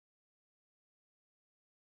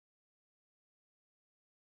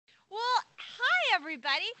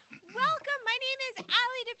everybody. Welcome. My name is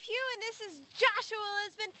Allie Depew, and this is Joshua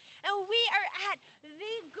Lisbon, and we are at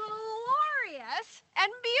the glorious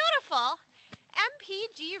and beautiful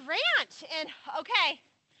MPG Ranch. And okay,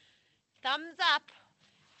 thumbs up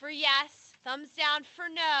for yes, thumbs down for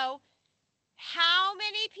no. How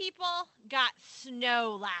many people got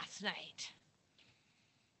snow last night?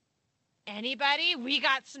 Anybody? We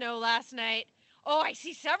got snow last night. Oh, I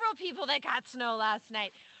see several people that got snow last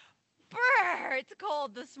night. Brr, it's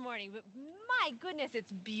cold this morning, but my goodness,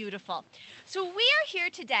 it's beautiful. So we are here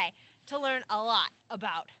today to learn a lot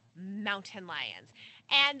about mountain lions.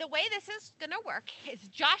 And the way this is going to work is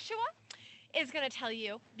Joshua is going to tell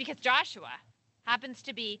you, because Joshua happens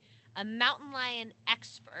to be a mountain lion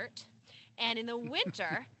expert, and in the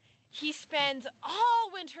winter, he spends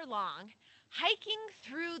all winter long hiking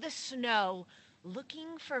through the snow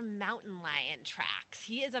looking for mountain lion tracks.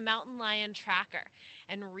 He is a mountain lion tracker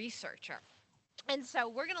and researcher. And so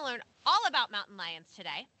we're going to learn all about mountain lions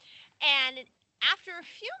today. And after a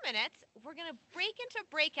few minutes, we're going to break into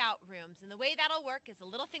breakout rooms. And the way that'll work is a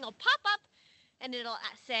little thing will pop up and it'll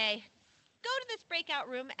say, go to this breakout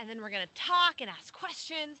room, and then we're going to talk and ask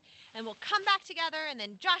questions, and we'll come back together, and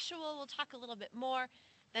then Joshua will talk a little bit more.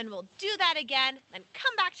 Then we'll do that again, then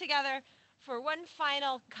come back together for one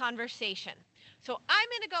final conversation. So I'm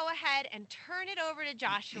going to go ahead and turn it over to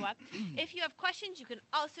Joshua. If you have questions, you can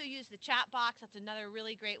also use the chat box. That's another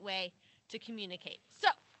really great way to communicate. So,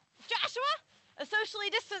 Joshua, a socially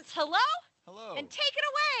distanced hello. Hello. And take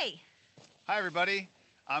it away. Hi, everybody.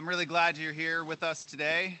 I'm really glad you're here with us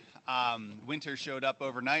today. Winter showed up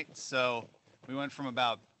overnight, so we went from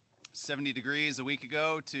about 70 degrees a week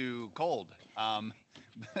ago to cold.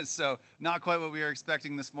 So not quite what we were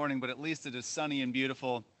expecting this morning, but at least it is sunny and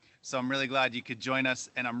beautiful. So I'm really glad you could join us,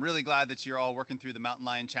 and I'm really glad that you're all working through the Mountain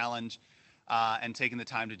Lion Challenge and taking the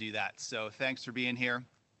time to do that. So thanks for being here.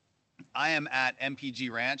 I am at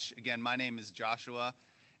MPG Ranch. Again, my name is Joshua,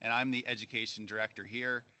 and I'm the education director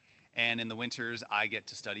here. And in the winters, I get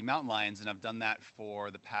to study mountain lions, and I've done that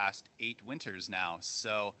for the past 8 winters now.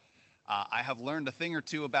 So I have learned a thing or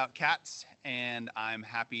two about cats, and I'm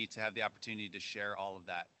happy to have the opportunity to share all of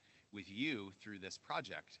that with you through this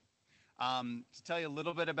project. To tell you a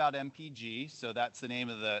little bit about MPG, so that's the name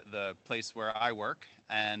of the place where I work,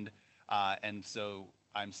 and so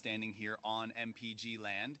I'm standing here on MPG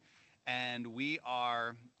land, and we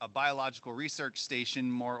are a biological research station,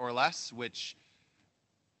 more or less, which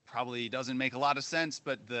probably doesn't make a lot of sense,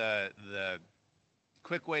 but the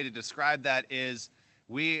quick way to describe that is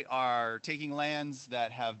we are taking lands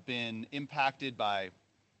that have been impacted by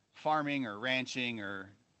farming or ranching or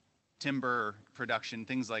timber production,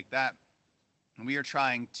 things like that. And we are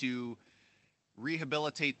trying to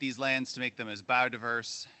rehabilitate these lands to make them as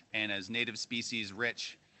biodiverse and as native species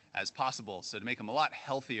rich as possible, so to make them a lot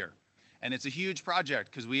healthier. And it's a huge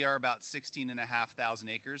project because we are about 16,500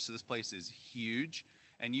 acres, so this place is huge.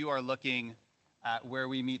 And you are looking at where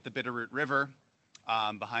we meet the Bitterroot River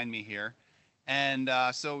behind me here. And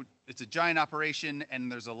so it's a giant operation,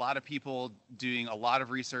 and there's a lot of people doing a lot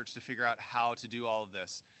of research to figure out how to do all of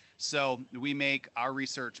this. So we make our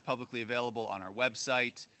research publicly available on our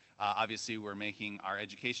website. Obviously, we're making our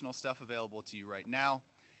educational stuff available to you right now.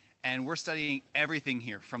 And we're studying everything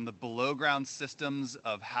here, from the below ground systems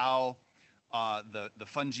of how the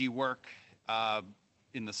fungi work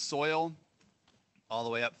in the soil, all the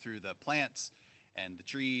way up through the plants and the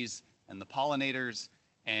trees and the pollinators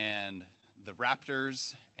and the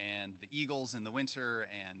raptors and the eagles in the winter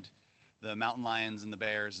and the mountain lions and the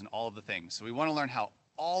bears and all of the things. So we want to learn how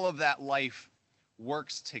all of that life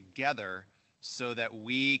works together so that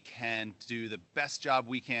we can do the best job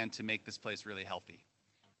we can to make this place really healthy.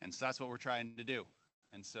 And so that's what we're trying to do.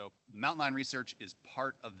 And so mountain lion research is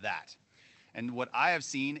part of that. And what I have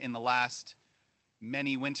seen in the last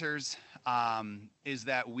many winters is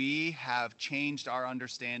that we have changed our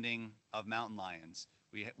understanding of mountain lions.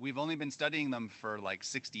 We've only been studying them for like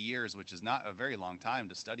 60 years, which is not a very long time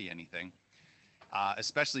to study anything,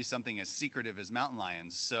 especially something as secretive as mountain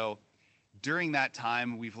lions. So during that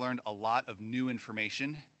time, we've learned a lot of new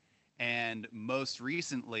information. And most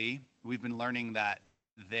recently, we've been learning that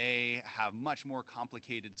they have much more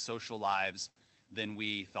complicated social lives than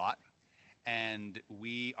we thought. And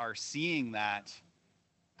we are seeing that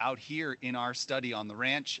out here in our study on the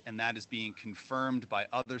ranch, and that is being confirmed by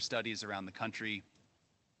other studies around the country.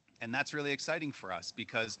 And that's really exciting for us,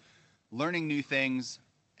 because learning new things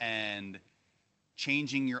and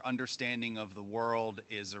changing your understanding of the world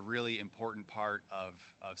is a really important part of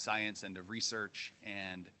science and of research.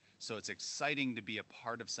 And so it's exciting to be a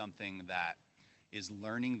part of something that is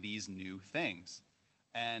learning these new things.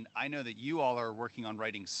 And I know that you all are working on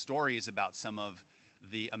writing stories about some of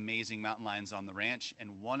the amazing mountain lions on the ranch.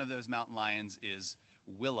 And one of those mountain lions is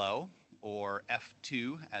Willow, or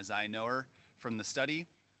F2, as I know her from the study,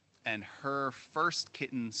 and her first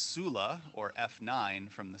kitten, Sula, or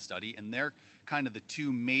F9, from the study. And they're kind of the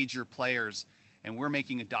two major players. And we're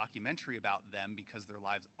making a documentary about them because their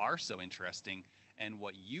lives are so interesting. And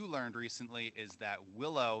what you learned recently is that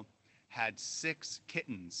Willow had 6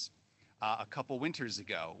 kittens a couple winters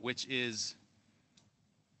ago, which is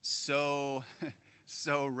so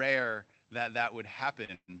so rare that that would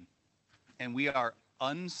happen. And we are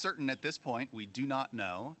uncertain at this point. We do not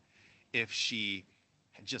know if she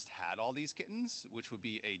just had all these kittens, which would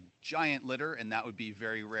be a giant litter, and that would be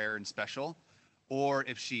very rare and special, or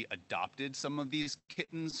if she adopted some of these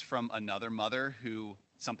kittens from another mother who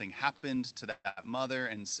something happened to that mother,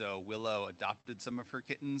 and so Willow adopted some of her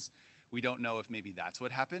kittens. We don't know if maybe that's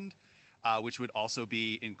what happened, which would also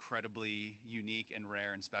be incredibly unique and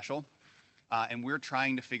rare and special. And we're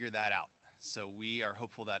trying to figure that out. So we are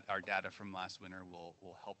hopeful that our data from last winter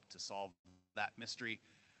will help to solve that mystery.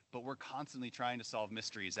 But we're constantly trying to solve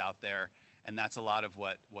mysteries out there. And that's a lot of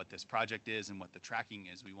what this project is and what the tracking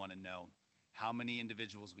is. We want to know how many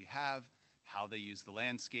individuals we have, how they use the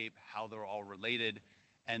landscape, how they're all related.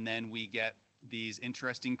 And then we get these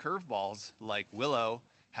interesting curveballs like Willow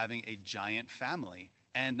having a giant family.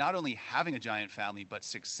 And not only having a giant family, but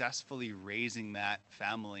successfully raising that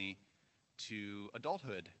family to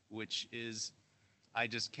adulthood, which is, I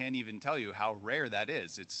just can't even tell you how rare that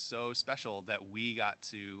is. It's so special that we got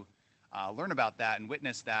to learn about that and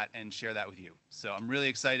witness that and share that with you. So I'm really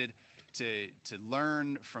excited to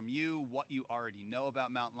learn from you what you already know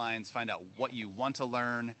about mountain lions, find out what you want to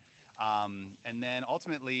learn, and then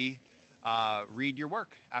ultimately read your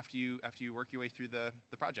work after you work your way through the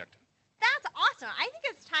project. That's awesome. I think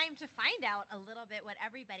it's time to find out a little bit what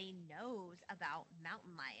everybody knows about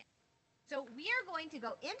mountain lions. So we are going to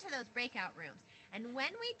go into those breakout rooms. And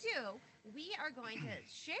when we do, we are going to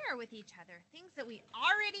share with each other things that we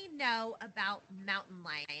already know about mountain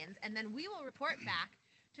lions. And then we will report back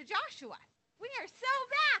to Joshua. We are so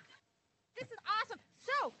back. This is awesome.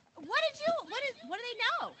 So what do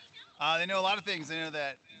they know? They know a lot of things. They know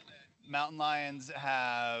that mountain lions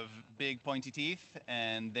have big pointy teeth,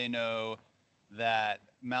 and they know that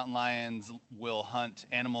mountain lions will hunt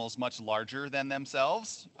animals much larger than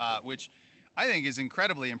themselves, which I think is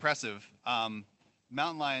incredibly impressive.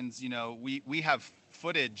 Mountain lions, we have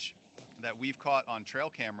footage that we've caught on trail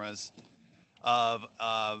cameras of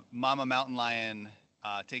mama mountain lion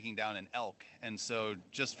taking down an elk. And so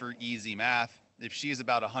just for easy math, if she's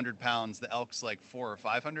about 100 pounds, the elk's like 400 or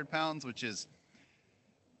 500 pounds,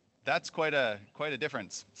 that's quite a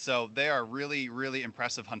difference. So they are really, really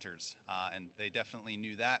impressive hunters, and they definitely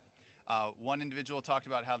knew that. One individual talked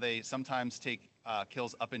about how they sometimes take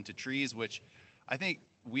kills up into trees, which I think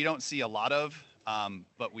we don't see a lot of,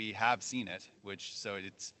 but we have seen it.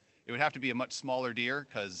 It would have to be a much smaller deer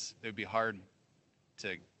because it would be hard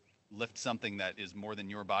to lift something that is more than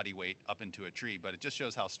your body weight up into a tree. But it just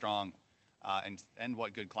shows how strong and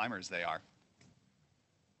what good climbers they are.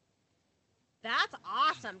 That's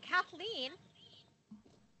awesome. Kathleen,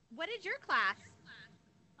 what did your class?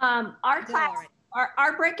 Our class,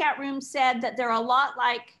 our breakout room said that they're a lot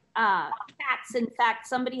like cats. In fact,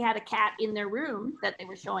 somebody had a cat in their room that they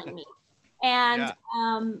were showing me. And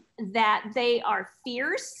that they are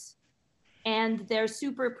fierce and they're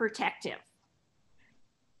super protective.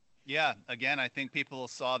 Yeah, again, I think people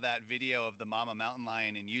saw that video of the mama mountain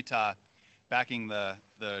lion in Utah backing the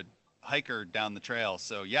hiker down the trail.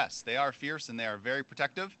 So yes, they are fierce and they are very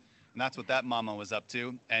protective, and that's what that mama was up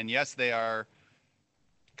to. And yes, they are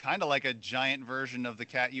kind of like a giant version of the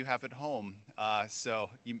cat you have at home. So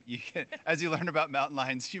you can, as you learn about mountain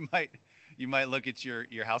lions, you might look at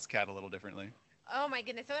your house cat a little differently. Oh my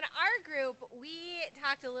goodness. So in our group, we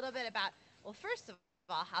talked a little bit about, well, first of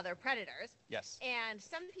all, how they're predators. Yes. And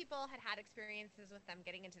some people had experiences with them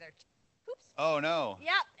getting into their poops. Oh no.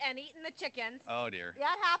 Yep, and eating the chickens. Oh dear.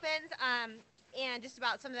 That happens. And just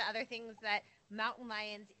about some of the other things that mountain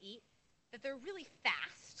lions eat, that they're really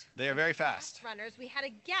fast. They are very fast. Runners. We had a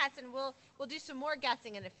guess, and we'll do some more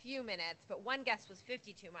guessing in a few minutes. But one guess was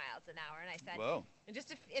 52 miles an hour, and I said, whoa. And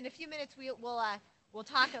just in a few minutes we'll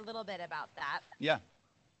talk a little bit about that. Yeah.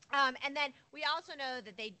 And then we also know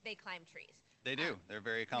that they climb trees. They do. They're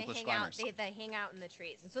very accomplished climbers. They hang out in the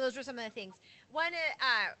trees. And so those were some of the things. One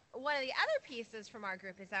of the other pieces from our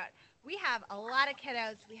group is that we have a lot of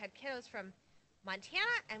kiddos. We had kiddos from Montana,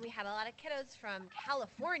 and we had a lot of kiddos from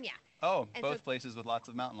California. Oh, and both places with lots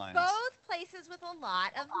of mountain lions. Both places with a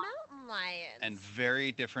lot of mountain lions. And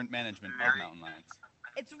very different management of mountain lions.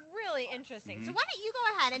 It's really interesting. So Mhm. why don't you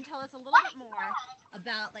go ahead and tell us a little bit more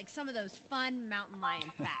about like some of those fun mountain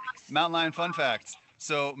lion facts? Mountain lion fun facts.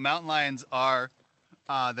 So mountain lions are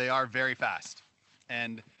they are very fast,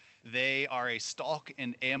 and they are a stalk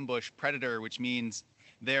and ambush predator, which means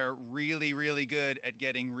they're really, really good at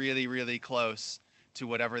getting really, really close to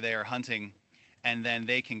whatever they are hunting, and then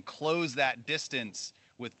they can close that distance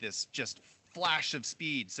with this just flash of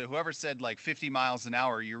speed. So whoever said like 50 miles an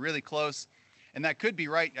hour, you're really close, and that could be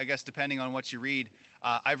right, I guess, depending on what you read.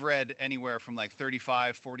 I've read anywhere from like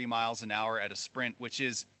 35, 40 miles an hour at a sprint, which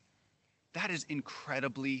is that is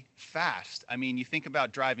incredibly fast. I mean, you think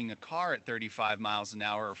about driving a car at 35 miles an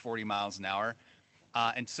hour or 40 miles an hour.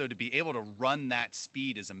 And so to be able to run that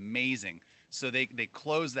speed is amazing. So they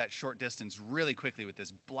close that short distance really quickly with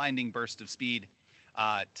this blinding burst of speed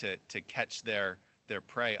to catch their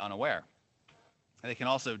prey unaware. And they can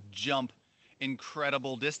also jump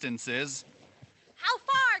incredible distances. How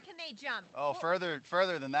far can they jump? Oh, further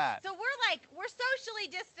than that. So we're socially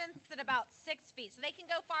distanced at about 6 feet, so they can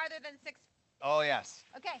go farther than 6. Oh, yes.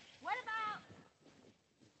 Okay, what about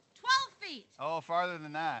 12 feet? Oh, farther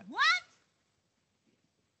than that. What?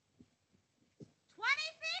 20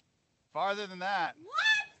 feet? Farther than that.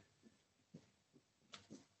 What?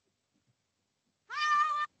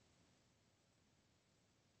 How?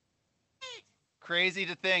 Crazy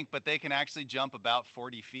to think, but they can actually jump about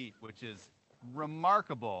 40 feet, which is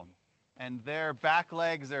remarkable. And their back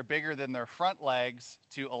legs are bigger than their front legs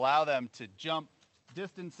to allow them to jump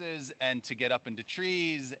distances and to get up into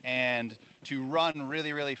trees and to run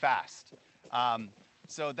really, really fast.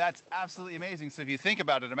 So that's absolutely amazing. So if you think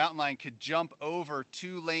about it, a mountain lion could jump over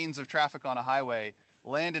 2 lanes of traffic on a highway,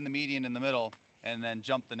 land in the median in the middle, and then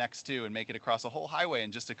jump the next 2 and make it across a whole highway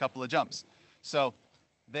in just a couple of jumps. So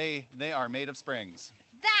they are made of springs.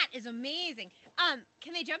 That is amazing.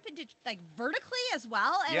 Can they jump into like vertically as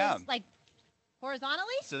well as Yeah. like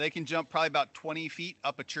horizontally? So they can jump probably about 20 feet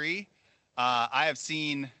up a tree. I have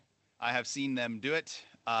seen them do it.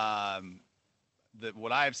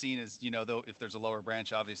 What I have seen is, if there's a lower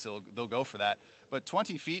branch, obviously they'll go for that. But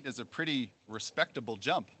 20 feet is a pretty respectable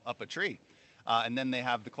jump up a tree. And then they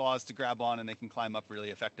have the claws to grab on, and they can climb up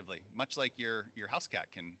really effectively, much like your house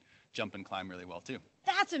cat can jump and climb really well too.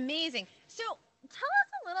 That's amazing. So tell us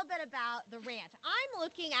a little bit about the ranch. I'm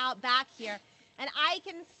looking out back here, and I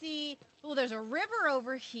can see, there's a river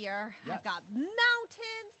over here. Yes. I've got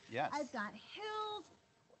mountains. Yes. I've got hills.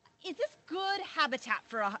 Is this good habitat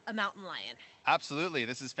for a mountain lion? Absolutely.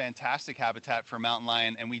 This is fantastic habitat for mountain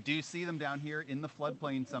lion, and we do see them down here in the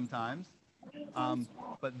floodplain sometimes.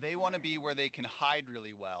 But they want to be where they can hide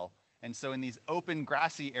really well. And so in these open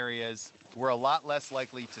grassy areas, we're a lot less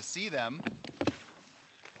likely to see them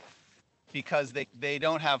because they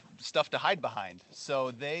don't have stuff to hide behind.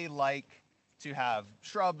 So they like to have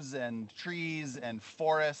shrubs and trees and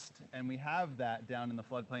forest, and we have that down in the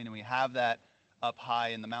floodplain, and we have that up high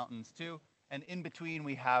in the mountains too. And in between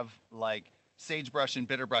we have like sagebrush and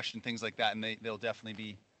bitterbrush and things like that, and they'll definitely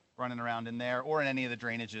be running around in there or in any of the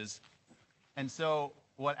drainages. And so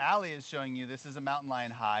what Allie is showing you, this is a mountain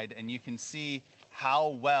lion hide, and you can see how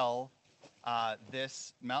well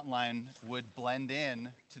this mountain lion would blend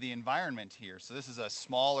in to the environment here. So this is a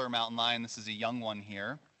smaller mountain lion. This is a young one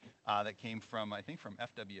here that came from, I think, from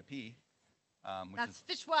FWP. That's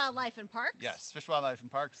Fish, Wildlife, and Parks? Yes, Fish, Wildlife,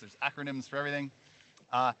 and Parks. There's acronyms for everything.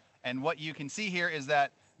 And what you can see here is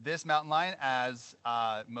that this mountain lion, as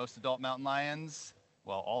most adult mountain lions,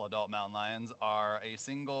 well, all adult mountain lions, are a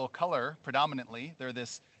single color predominantly. They're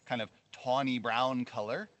this kind of tawny brown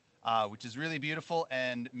color, which is really beautiful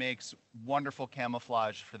and makes wonderful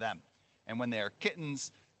camouflage for them. And when they are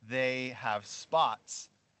kittens, they have spots,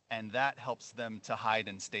 and that helps them to hide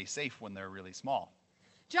and stay safe when they're really small.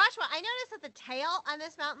 Joshua, I noticed that the tail on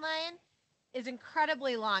this mountain lion is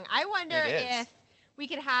incredibly long. I wonder if we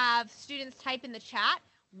could have students type in the chat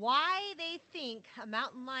why they think a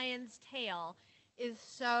mountain lion's tail is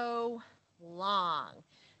so long.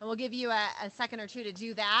 And we'll give you a second or two to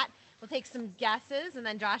do that. We'll take some guesses, and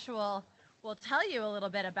then Joshua will tell you a little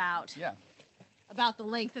bit about the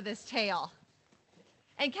length of this tail.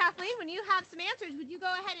 And Kathleen, when you have some answers, would you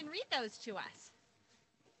go ahead and read those to us?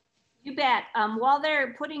 You bet. While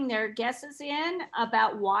they're putting their guesses in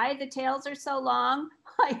about why the tails are so long,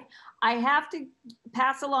 I have to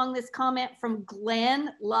pass along this comment from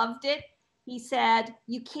Glenn. Loved it. He said,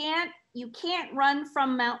 you can't run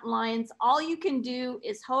from mountain lions. All you can do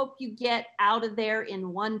is hope you get out of there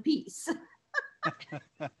in one piece.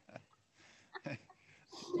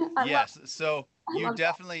 Yes. So you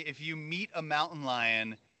definitely, if you meet a mountain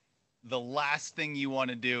lion, the last thing you want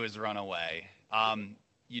to do is run away.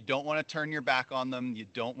 you don't want to turn your back on them. You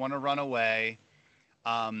don't want to run away.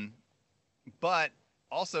 But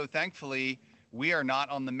also, thankfully, we are not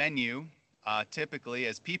on the menu typically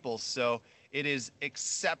as people. So it is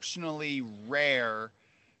exceptionally rare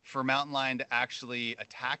for mountain lion to actually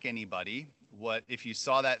attack anybody. What if you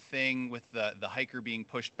saw that thing with the hiker being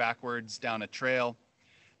pushed backwards down a trail?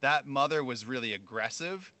 That mother was really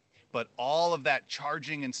aggressive, but all of that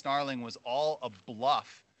charging and snarling was all a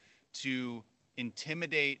bluff to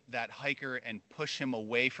intimidate that hiker and push him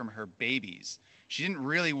away from her babies. She didn't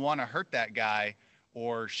really want to hurt that guy,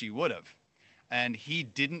 or she would have. And he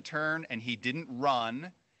didn't turn and he didn't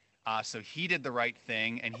run. So he did the right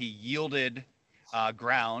thing, and he yielded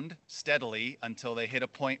ground steadily until they hit a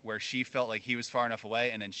point where she felt like he was far enough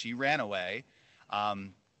away, and then she ran away.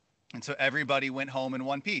 And so everybody went home in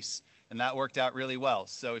one piece, and that worked out really well.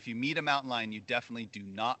 So if you meet a mountain lion, you definitely do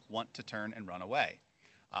not want to turn and run away.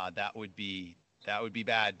 That would be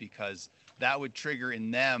bad, because that would trigger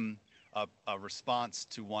in them a response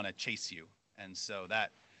to want to chase you, and so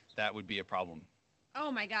that would be a problem. Oh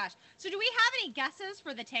my gosh. So do we have any guesses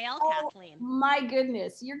for the tail, Kathleen? My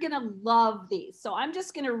goodness, you're going to love these. So I'm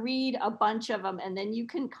just going to read a bunch of them and then you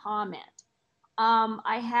can comment.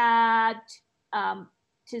 I had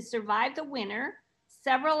to survive the winter.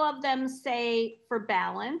 Several of them say for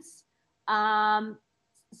balance.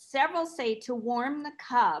 Several say to warm the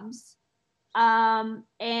cubs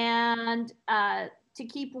and to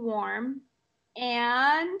keep warm,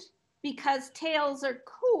 and because tails are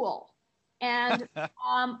cool. And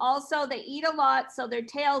also they eat a lot, so their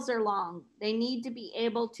tails are long. They need to be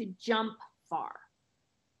able to jump far.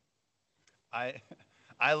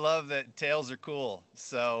 I love that tails are cool.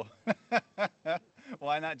 So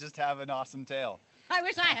why not just have an awesome tail? I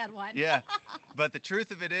wish I had one. Yeah, but the truth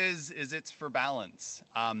of it is it's for balance.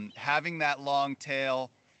 Having that long tail,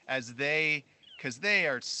 because they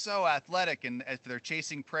are so athletic, and if they're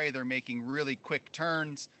chasing prey, they're making really quick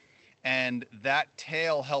turns. And that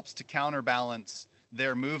tail helps to counterbalance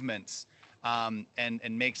their movements and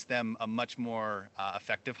makes them a much more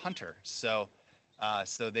effective hunter. So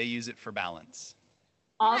they use it for balance.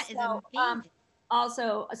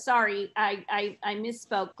 Also, sorry, I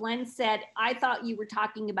misspoke. Glenn said, I thought you were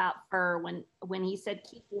talking about fur when he said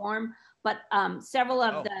keep warm, but several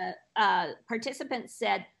of the participants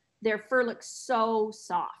said their fur looks so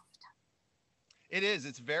soft. It is.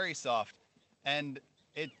 It's very soft. And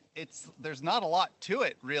there's not a lot to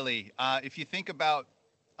it, really. If you think about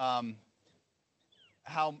how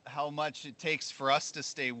much it takes for us to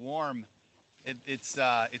stay warm,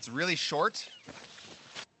 it's really short.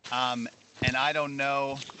 And I don't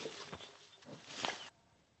know.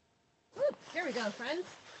 Ooh, here we go, friends.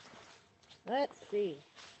 Let's see.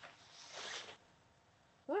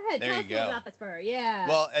 Go ahead. There Tell you us go. about the fur. Yeah.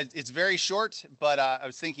 Well, it's very short, but I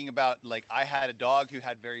was thinking about, like, I had a dog who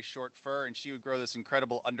had very short fur, and she would grow this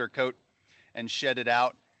incredible undercoat and shed it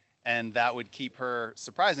out, and that would keep her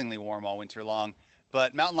surprisingly warm all winter long.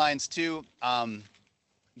 But mountain lions too,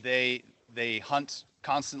 they hunt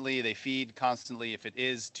constantly, they feed constantly. If it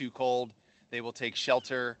is too cold, they will take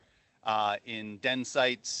shelter in den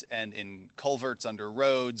sites and in culverts under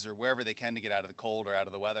roads or wherever they can to get out of the cold or out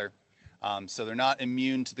of the weather. So they're not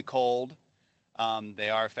immune to the cold. They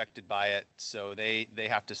are affected by it. So they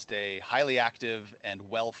have to stay highly active and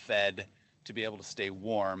well fed to be able to stay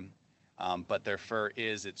warm. But their fur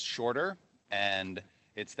it's shorter, and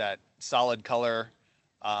it's that solid color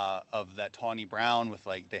of that tawny brown with,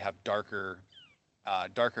 like, they have darker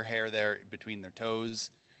hair there between their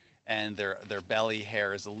toes, and their belly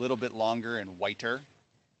hair is a little bit longer and whiter.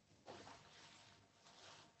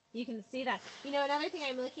 You can see that. You know, another thing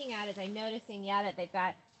I'm looking at is I'm noticing, that they've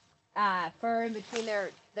got fur in between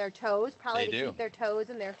their toes, probably to keep their toes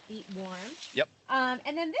and their feet warm. Yep.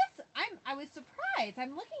 And then this, I was surprised.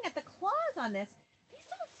 I'm looking at the claws on this. These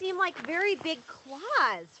don't seem like very big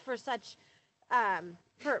claws for such,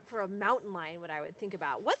 for a mountain lion, what I would think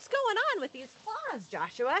about. What's going on with these claws,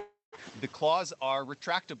 Joshua? The claws are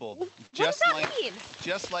retractable. What does that mean?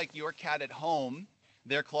 Just like your cat at home,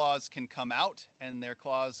 their claws can come out and their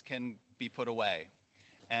claws can be put away.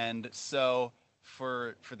 And so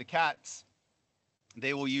for the cats,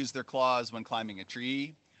 they will use their claws when climbing a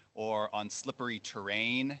tree or on slippery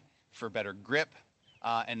terrain for better grip.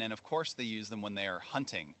 And then, of course, they use them when they are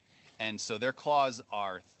hunting. And so their claws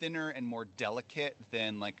are thinner and more delicate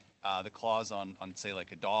than, like, the claws on say,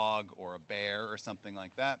 like a dog or a bear or something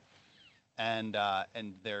like that. And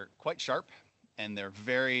they're quite sharp, and they're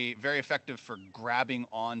very, very effective for grabbing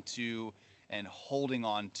onto and holding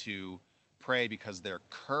on to prey, because they're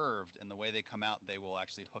curved, and the way they come out, they will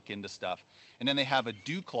actually hook into stuff. And then they have a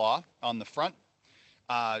dew claw on the front,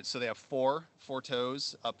 So they have four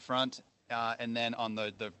toes up front, and then on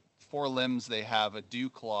the forelimbs they have a dew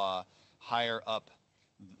claw higher up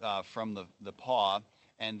from the paw,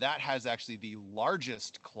 and that has actually the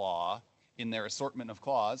largest claw in their assortment of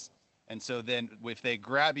claws. And so then if they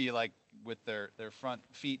grab you like with their front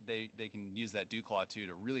feet, they can use that dew claw too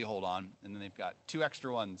to really hold on, and then they've got two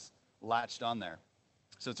extra ones latched on there.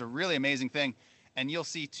 So it's a really amazing thing. And you'll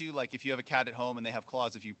see too, like if you have a cat at home and they have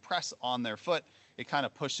claws, if you press on their foot, it kind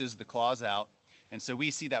of pushes the claws out. And so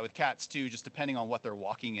we see that with cats too, just depending on what they're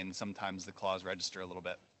walking in, sometimes the claws register a little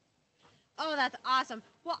bit. Oh, that's awesome.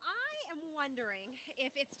 Well, I am wondering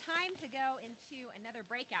if it's time to go into another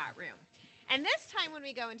breakout room. And this time when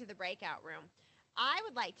we go into the breakout room, I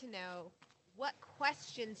would like to know what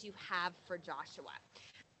questions you have for Joshua.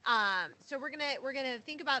 So we're gonna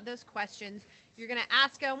think about those questions. You're gonna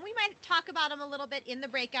ask them. We might talk about them a little bit in the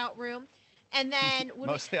breakout room, and then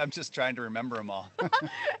Mostly, I'm just trying to remember them all. And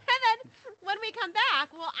then when we come back,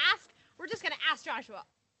 we're just gonna ask Joshua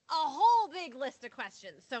a whole big list of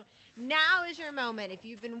questions. So now is your moment. If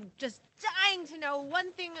you've been just dying to know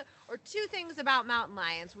one thing or two things about mountain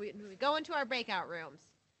lions, we go into our breakout rooms.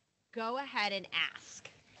 Go ahead and ask.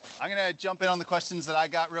 I'm gonna jump in on the questions that I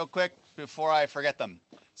got real quick before I forget them.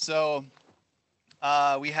 So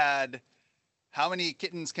we had, how many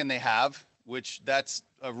kittens can they have? Which that's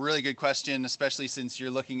a really good question, especially since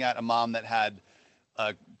you're looking at a mom that had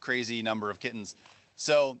a crazy number of kittens.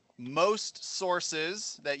 So most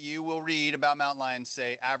sources that you will read about mountain lions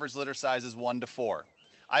say average litter size is 1 to 4.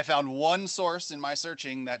 I found one source in my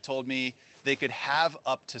searching that told me they could have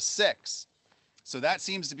up to 6. So that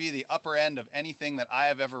seems to be the upper end of anything that I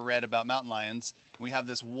have ever read about mountain lions. We have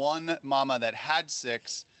this one mama that had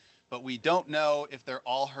 6, but we don't know if they're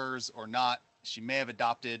all hers or not. She may have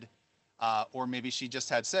adopted, or maybe she just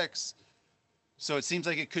had 6. So it seems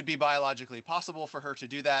like it could be biologically possible for her to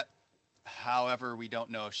do that. However, we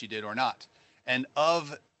don't know if she did or not. And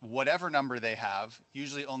of whatever number they have,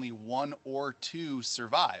 usually only 1 or 2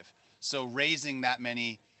 survive. So raising that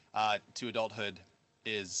many to adulthood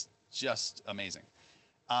is just amazing.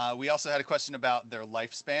 We also had a question about their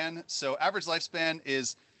lifespan. So average lifespan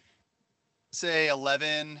is, say,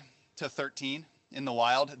 11 to 13 in the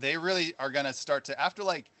wild. They really are going to start to, after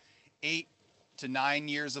like 8 to 9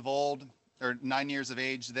 years of old, or 9 years of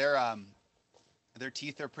age, their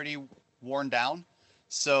teeth are pretty worn down.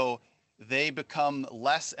 So they become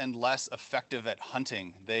less and less effective at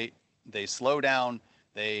hunting. They slow down.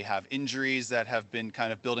 They have injuries that have been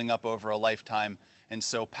kind of building up over a lifetime. And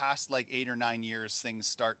so past like 8 or 9 years, things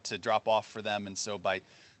start to drop off for them. And so by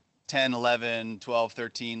 10, 11, 12,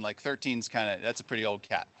 13, like 13's that's a pretty old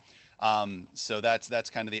cat. So that's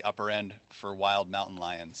kind of the upper end for wild mountain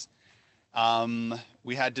lions.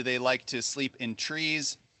 We had, do they like to sleep in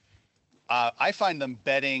trees? I find them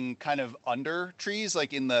bedding kind of under trees,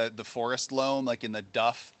 like in the forest loam, like in the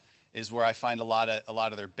duff is where I find a lot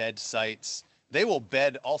of their bed sites. They will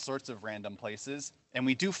bed all sorts of random places, and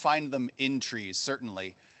we do find them in trees,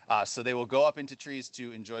 certainly. So they will go up into trees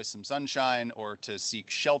to enjoy some sunshine or to seek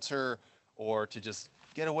shelter or to just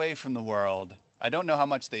get away from the world. I don't know how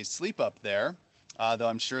much they sleep up there, though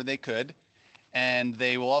I'm sure they could. And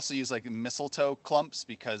they will also use like mistletoe clumps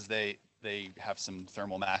because they have some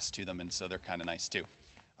thermal mass to them, and so they're kind of nice too.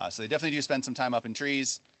 So they definitely do spend some time up in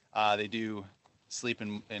trees. They do sleep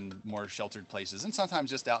in more sheltered places, and sometimes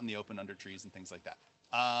just out in the open under trees and things like that.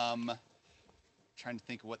 Trying to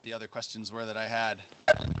think of what the other questions were that I had.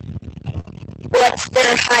 What's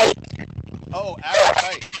their height? Oh, average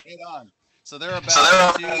height. Right on. So they're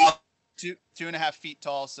about 2.5 feet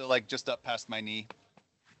tall, so like just up past my knee.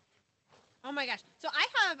 Oh my gosh. So I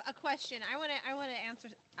have a question. I want to answer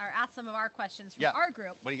or ask some of our questions from Yeah. our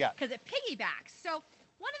group. What do you got? Because it piggybacks. So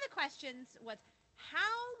one of the questions was, how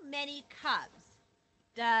many cubs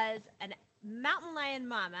does a mountain lion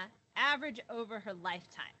mama average over her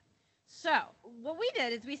lifetime? So what we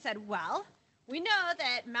did is we said, well, we know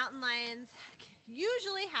that mountain lions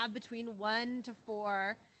usually have between 1 to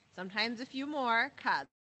 4, sometimes a few more cubs.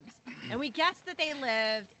 And we guessed that they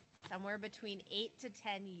lived somewhere between 8 to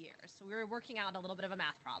 10 years. So we were working out a little bit of a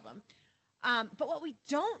math problem. But what we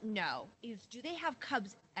don't know is, do they have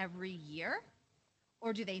cubs every year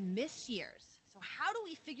or do they miss years? So how do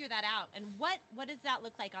we figure that out? And what does that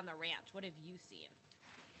look like on the ranch? What have you seen?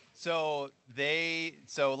 So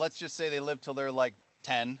let's just say they live till they're like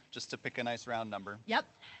 10, just to pick a nice round number. Yep.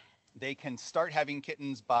 They can start having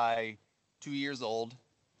kittens by 2 years old.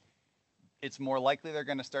 It's more likely they're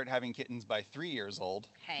going to start having kittens by 3 years old.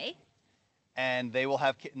 Okay. And they will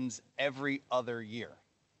have kittens every other year.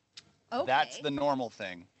 Okay. That's the normal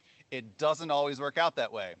thing. It doesn't always work out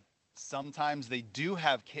that way. sometimes they do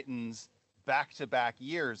have kittens back-to-back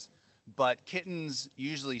years, but kittens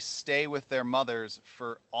usually stay with their mothers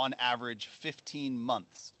for, on average, 15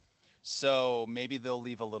 months. So maybe they'll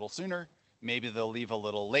leave a little sooner, maybe they'll leave a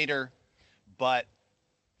little later, but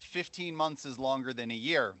 15 months is longer than a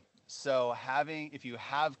year. So if you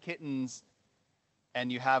have kittens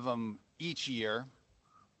and you have them each year,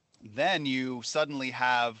 then you suddenly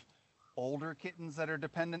have older kittens that are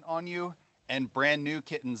dependent on you and brand new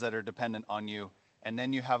kittens that are dependent on you. And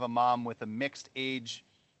then you have a mom with a mixed age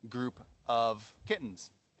group of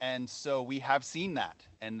kittens. And so we have seen that,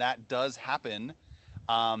 and that does happen.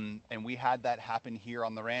 And we had that happen here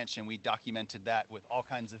on the ranch, and we documented that with all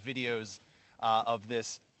kinds of videos of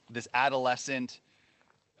this adolescent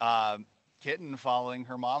kitten following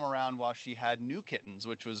her mom around while she had new kittens,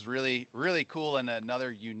 which was really, really cool and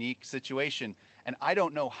another unique situation. And I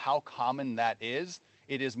don't know how common that is.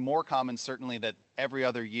 It is more common, certainly, that every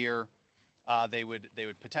other year they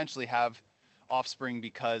would potentially have offspring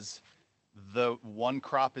because the one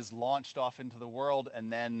crop is launched off into the world,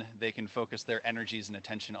 and then they can focus their energies and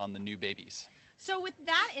attention on the new babies. So with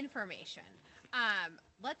that information,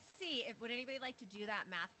 let's see, would anybody like to do that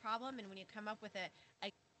math problem? And when you come up with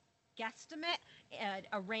a guesstimate,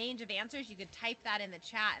 a range of answers, you could type that in the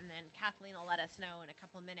chat, and then Kathleen will let us know in a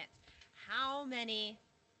couple of minutes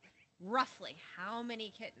roughly how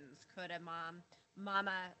many kittens could a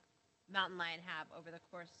mama mountain lion have over the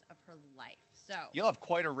course of her life. So you'll have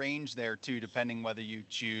quite a range there too, depending whether you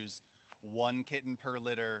choose 1 kitten per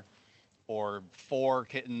litter or 4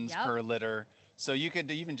 kittens per litter. So you could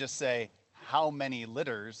even just say how many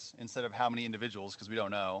litters instead of how many individuals, because we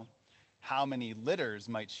don't know. How many litters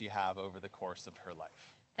might she have over the course of her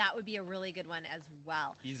life? That would be a really good one as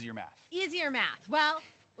well. Easier math. Easier math. Well,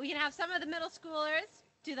 we can have some of the middle schoolers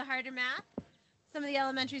do the harder math. Some of the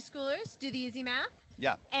elementary schoolers do the easy math.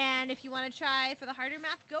 Yeah. And if you want to try for the harder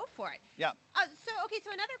math, go for it. Yeah. So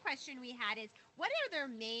another question we had is, what are their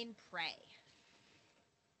main prey?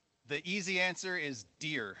 The easy answer is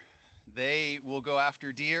deer. They will go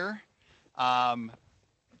after deer. That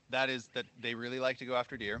they really like to go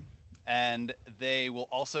after deer. And they will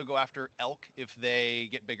also go after elk if they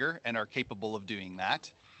get bigger and are capable of doing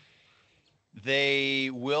that. They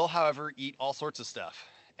will, however, eat all sorts of stuff.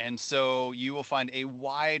 And so you will find a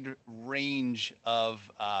wide range of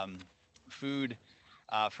food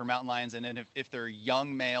for mountain lions. And then if they're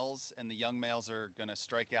young males, and the young males are going to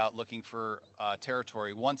strike out looking for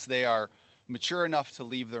territory, once they are mature enough to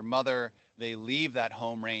leave their mother, they leave that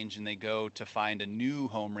home range and they go to find a new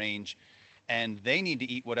home range. And they need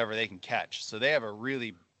to eat whatever they can catch. So they have a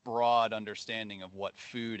really broad understanding of what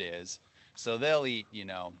food is. So they'll eat,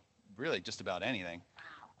 really just about anything.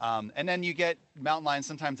 And then you get mountain lions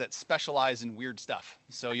sometimes that specialize in weird stuff.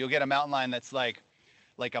 So you'll get a mountain lion that's like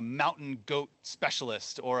a mountain goat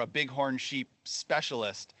specialist or a bighorn sheep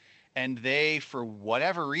specialist. And they, for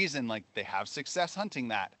whatever reason, they have success hunting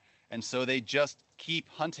that. And so they just keep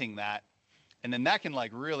hunting that. And then that can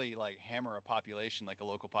really hammer a population, like a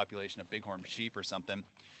local population of bighorn sheep or something.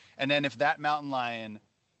 And then if that mountain lion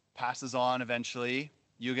passes on eventually,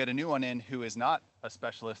 you get a new one in who is not a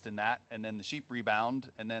specialist in that. And then the sheep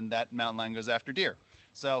rebound, and then that mountain lion goes after deer.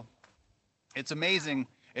 So it's amazing.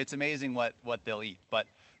 It's amazing what they'll eat. But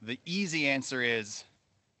the easy answer is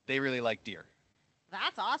they really like deer.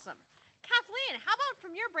 That's awesome. Kathleen, how about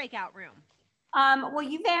from your breakout room? Well,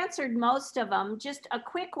 you've answered most of them. Just a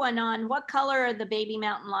quick one on what color are the baby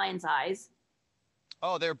mountain lion's eyes?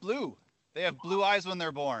 Oh, they're blue. They have blue eyes when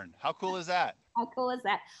they're born. How cool is that? How cool is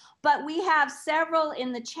that? But we have several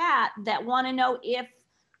in the chat that want to know if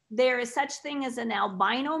there is such thing as an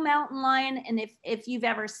albino mountain lion, and if you've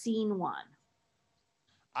ever seen one.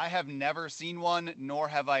 I have never seen one, nor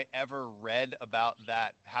have I ever read about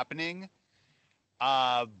that happening.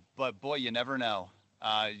 But boy, you never know.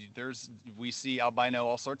 We see albino,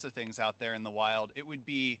 all sorts of things out there in the wild. It would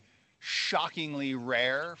be shockingly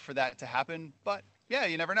rare for that to happen, but yeah,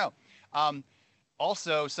 you never know.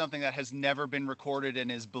 Also, something that has never been recorded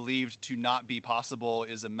and is believed to not be possible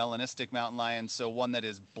is a melanistic mountain lion, so one that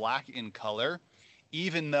is black in color,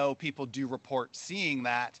 even though people do report seeing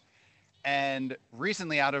that. And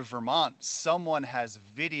recently out of Vermont, someone has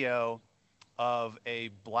video of a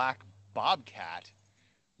black bobcat,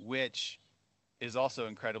 which is also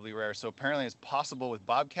incredibly rare. So apparently it's possible with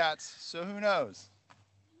bobcats, so who knows?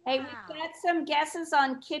 Hey, we've got some guesses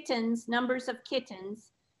on kittens, numbers of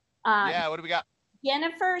kittens. Yeah, what do we got?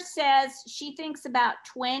 Jennifer says she thinks about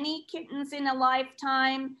 20 kittens in a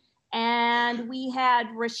lifetime. And we had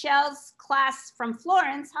Rochelle's class from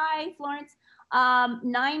Florence. Hi, Florence.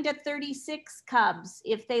 9 to 36 cubs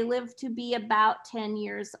if they live to be about 10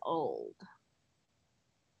 years old.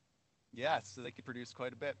 Yeah, so they could produce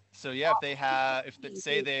quite a bit. So yeah, if they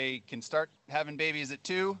say they can start having babies at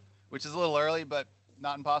 2, which is a little early, but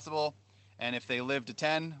not impossible. And if they live to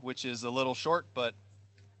 10, which is a little short, but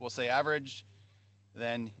we'll say average,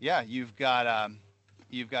 then yeah, you've got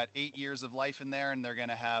 8 years of life in there, and they're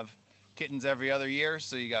gonna have kittens every other year.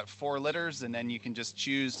 So you got 4 litters, and then you can just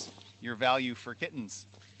choose your value for kittens.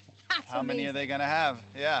 That's How many are amazing. they gonna have?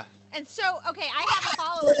 Yeah. And so, okay, I have a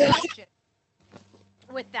follow-up question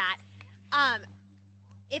with that.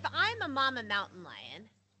 If I'm a mama mountain lion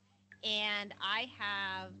and I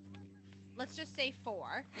have, let's just say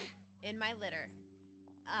 4 in my litter,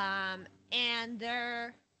 and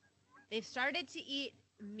they've started to eat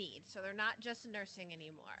meat, so they're not just nursing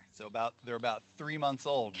anymore. So they're about 3 months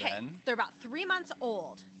old then. They're about 3 months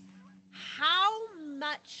old. How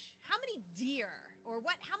many deer or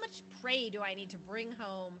how much prey do I need to bring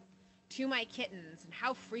home to my kittens, and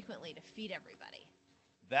how frequently to feed everybody?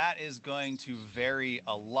 That is going to vary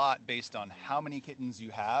a lot based on how many kittens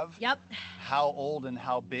you have. Yep. How old and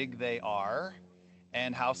how big they are,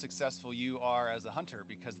 and how successful you are as a hunter,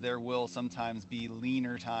 because there will sometimes be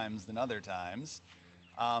leaner times than other times.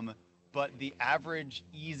 But the average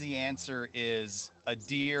easy answer is a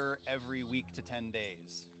deer every week to 10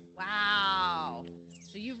 days. Wow.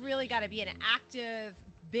 So you've really got to be an active,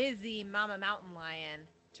 busy mama mountain lion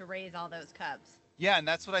to raise all those cubs. Yeah, and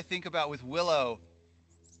that's what I think about with Willow.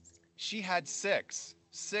 She had 6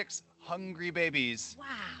 hungry babies.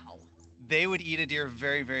 Wow. They would eat a deer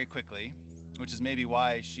very, very quickly, which is maybe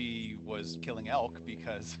why she was killing elk,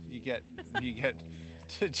 because you get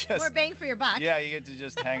to just more bang for your buck. Yeah, you get to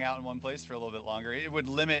just hang out in one place for a little bit longer. It would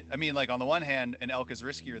limit, I mean, like on the one hand, an elk is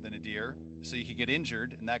riskier than a deer, so you could get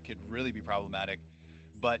injured, and that could really be problematic,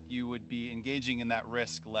 but you would be engaging in that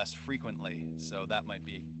risk less frequently, so that might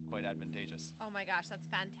be quite advantageous. Oh my gosh, that's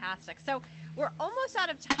fantastic. So we're almost out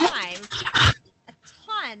of time. A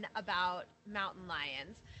ton about mountain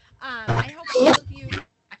lions. I hope all of you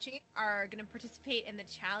watching are going to participate in the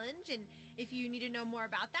challenge, and if you need to know more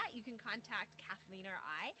about that, you can contact Kathleen or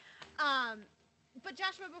I. But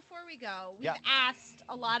Joshua, before we go, we've asked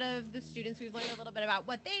a lot of the students, we've learned a little bit about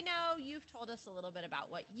what they know. You've told us a little bit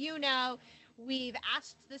about what you know. We've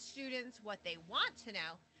asked the students what they want to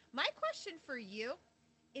know. My question for you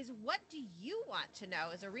is, what do you want to know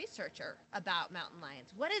as a researcher about mountain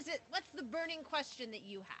lions? What is it? What's the burning question that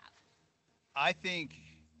you have? I think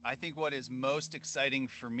what is most exciting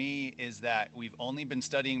for me is that we've only been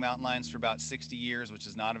studying mountain lions for about 60 years, which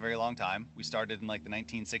is not a very long time. We started in like the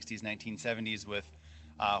 1960s, 1970s with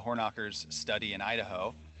Hornacker's study in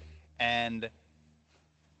Idaho. And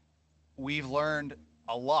we've learned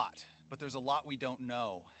a lot, but there's a lot we don't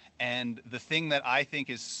know. And the thing that I think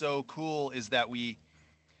is so cool is that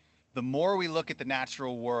the more we look at the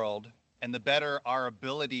natural world, and the better our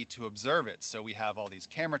ability to observe it. So we have all these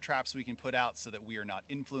camera traps we can put out so that we are not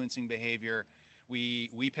influencing behavior.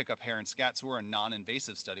 We pick up hare and scat, so we're a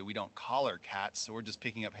non-invasive study. We don't collar cats, so we're just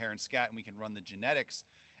picking up hare and scat, and we can run the genetics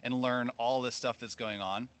and learn all this stuff that's going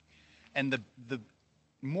on. And the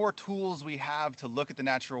more tools we have to look at the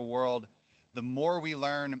natural world, the more we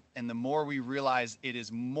learn, and the more we realize it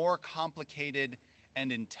is more complicated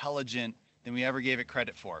and intelligent than we ever gave it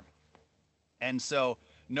credit for. And so,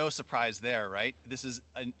 no surprise there, right? This is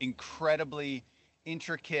an incredibly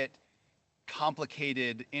intricate,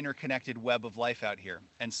 complicated, interconnected web of life out here.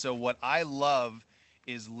 And so what I love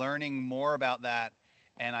is learning more about that.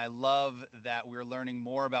 And I love that we're learning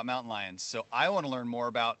more about mountain lions. So I want to learn more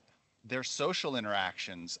about their social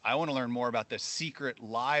interactions. I want to learn more about the secret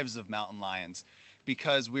lives of mountain lions,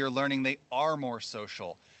 because we're learning they are more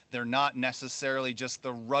social. They're not necessarily just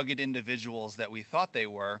the rugged individuals that we thought they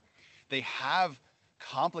were. They have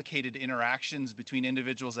complicated interactions between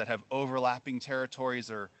individuals that have overlapping territories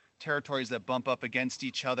or territories that bump up against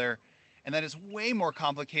each other. And that is way more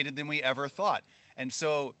complicated than we ever thought. And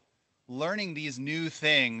so learning these new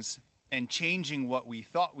things and changing what we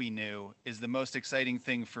thought we knew is the most exciting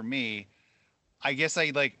thing for me. I guess I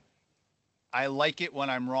like it when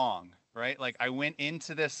I'm wrong, right? Like I went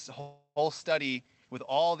into this whole study with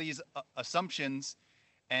all these assumptions,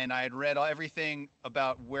 and I had read everything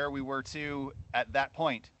about where we were at that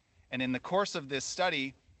point. And in the course of this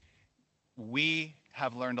study, we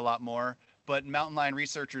have learned a lot more, but mountain lion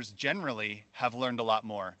researchers generally have learned a lot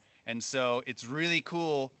more. And so it's really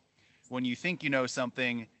cool when you think you know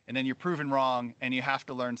something and then you're proven wrong and you have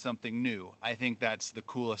to learn something new. I think that's the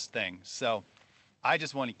coolest thing. So I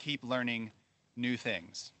just want to keep learning new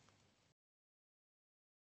things.